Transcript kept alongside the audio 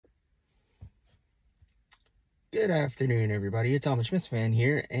Good afternoon, everybody. It's Amish Mets fan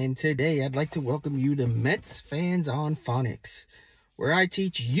here, and today I'd like to welcome you to Mets Fans on Phonics, where I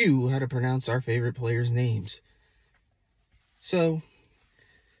teach you how to pronounce our favorite players' names. So,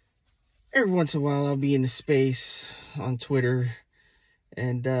 every once in a while I'll be in the space on Twitter,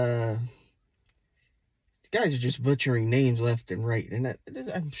 and guys are just butchering names left and right, and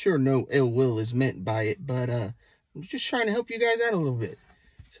I'm sure no ill will is meant by it, but I'm just trying to help you guys out a little bit.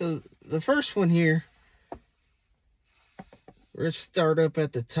 So, the first one here, we're going to start up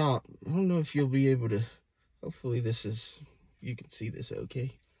at the top. I don't know if you'll be able to, hopefully you can see this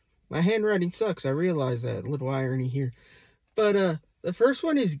okay. My handwriting sucks, I realize that, a little irony here. But the first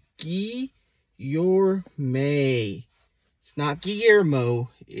one is Guillorme. It's not Guillermo,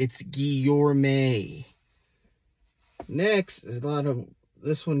 it's Guillorme. Next,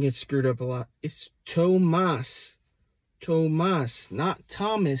 this one gets screwed up a lot. It's Tomas. Tomas, not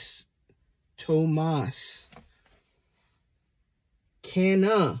Thomas. Tomas.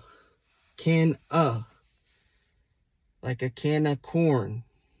 Canna. Like a can of corn.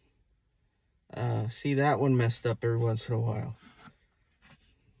 See that one messed up every once in a while.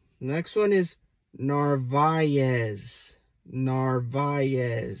 Next one is Narvaez.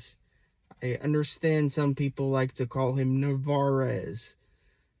 Narvaez. I understand some people like to call him Narvaez,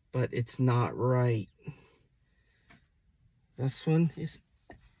 but it's not right. Next one is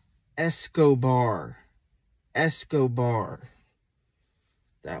Escobar. Escobar.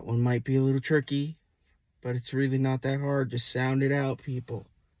 That one might be a little tricky, but it's really not that hard. Just sound it out, people.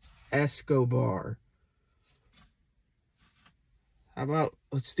 Escobar. How about,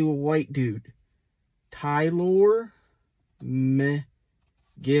 let's do a white dude. Tyler McGill.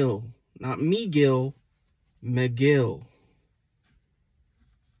 Not McGill, McGill.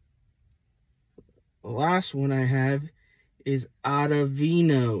 The last one I have is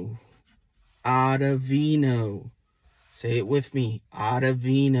Ottavino. Ottavino. Say it with me.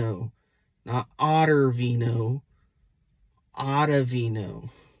 Ottavino. Not Ottervino. Ottavino.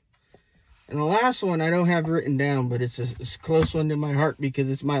 And the last one I don't have written down, but it's a close one to my heart because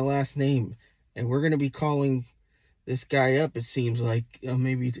it's my last name. And we're going to be calling this guy up, it seems like,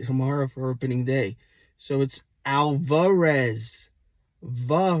 maybe tomorrow for opening day. So it's Alvarez.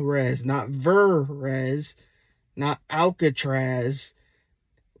 Varez, not Verez, not Alcatraz,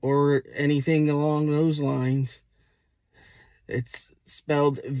 or anything along those lines. It's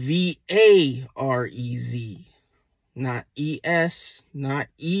spelled V-A-R-E-Z. Not E-S, not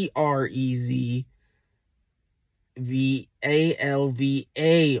E-R-E-Z, V-A-L-V-A-R-E-Z.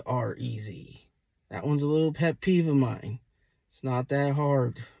 That one's a little pet peeve of mine. It's not that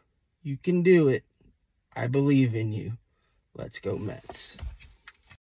hard. You can do it. I believe in you. Let's go Mets.